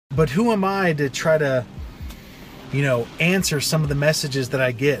But who am I to try to, you know, answer some of the messages that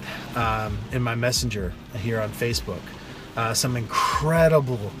I get in my messenger here on Facebook? Some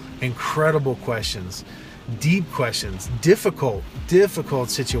incredible questions, deep questions, difficult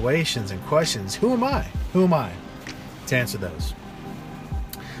situations and questions. Who am I? Who am I to answer those?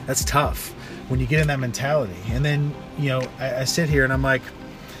 That's tough when you get in that mentality. And then, you know, I sit here and I'm like,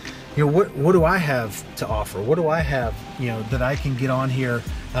 you know, what do I have to offer? What do I have, you know, that I can get on here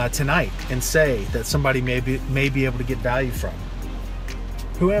tonight and say that somebody may be able to get value from?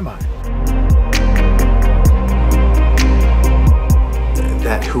 Who am I?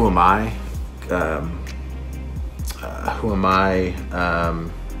 That who am I?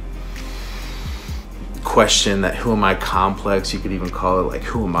 Question, that who am I complex, you could even call it, like,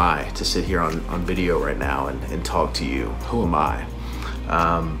 who am I to sit here on video right now and talk to you? Who am I?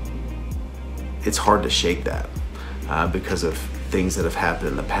 It's hard to shake that because of things that have happened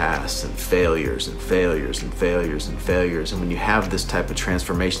in the past, and failures and failures and failures and failures. And when you have this type of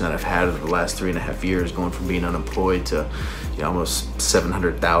transformation that I've had over the last 3.5 years, going from being unemployed to, you know, almost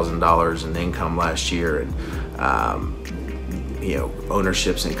 $700,000 in income last year, and you know,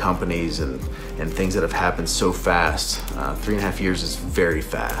 ownerships in companies and things that have happened so fast. 3.5 years is very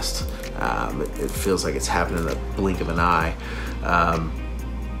fast. It feels like it's happened in the blink of an eye.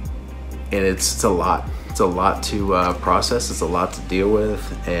 And it's a lot. It's a lot to process. It's a lot to deal with,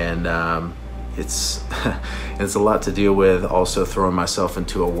 and it's a lot to deal with. Also, throwing myself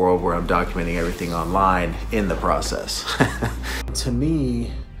into a world where I'm documenting everything online in the process. To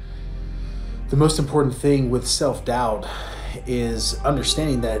me, the most important thing with self-doubt is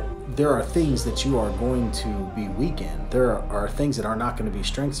understanding that there are things that you are going to be weak in. There are things that are not going to be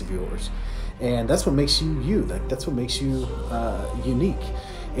strengths of yours, and that's what makes you you. That's what makes you unique.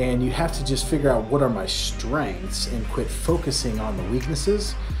 And you have to just figure out what are my strengths and quit focusing on the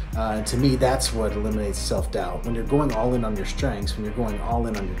weaknesses. And to me, that's what eliminates self-doubt. When you're going all in on your strengths, when you're going all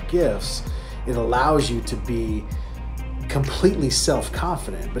in on your gifts, it allows you to be completely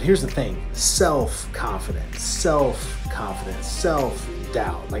self-confident. But here's the thing: self-confidence,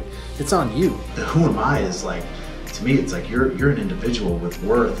 self-doubt. Like, it's on you. The who am I is like, to me, it's like you're an individual with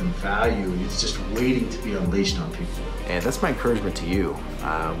worth and value. It's just waiting to be unleashed on people. And that's my encouragement to you.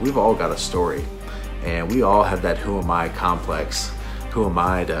 We've all got a story, and we all have that who am I complex. Who am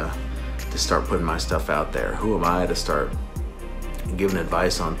I to start putting my stuff out there? Who am I to start giving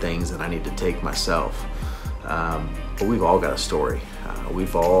advice on things that I need to take myself? But we've all got a story.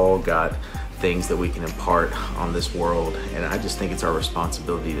 We've all got things that we can impart on this world, and I just think it's our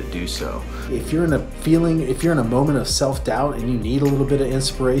responsibility to do so. If you're in a moment of self-doubt and you need a little bit of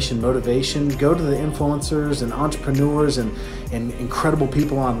inspiration, motivation, go to the influencers and entrepreneurs and incredible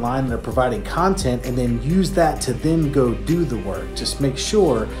people online that are providing content, and then use that to then go do the work. Just make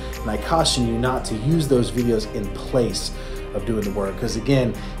sure, and I caution you not to use those videos in place of doing the work, because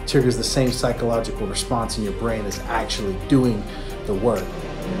again, it triggers the same psychological response in your brain as actually doing the work.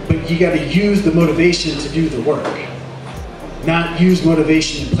 But you got to use the motivation to do the work, not use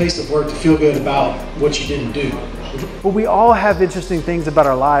motivation in place of work to feel good about what you didn't do. But we all have interesting things about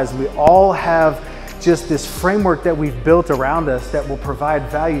our lives. We all have just this framework that we've built around us that will provide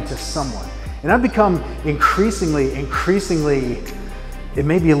value to someone. And I've become increasingly, it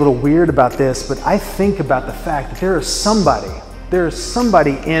may be a little weird about this, but I think about the fact that there is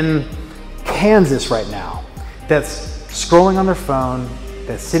somebody in Kansas right now that's scrolling on their phone,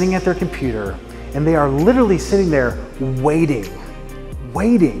 that's sitting at their computer, and they are literally sitting there waiting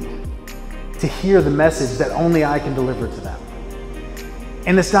to hear the message that only I can deliver to them.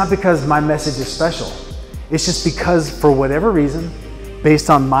 And it's not because my message is special. It's just because, for whatever reason,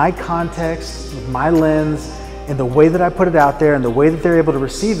 based on my context, my lens, and the way that I put it out there and the way that they're able to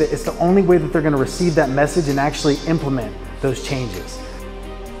receive it, it's the only way that they're going to receive that message and actually implement those changes.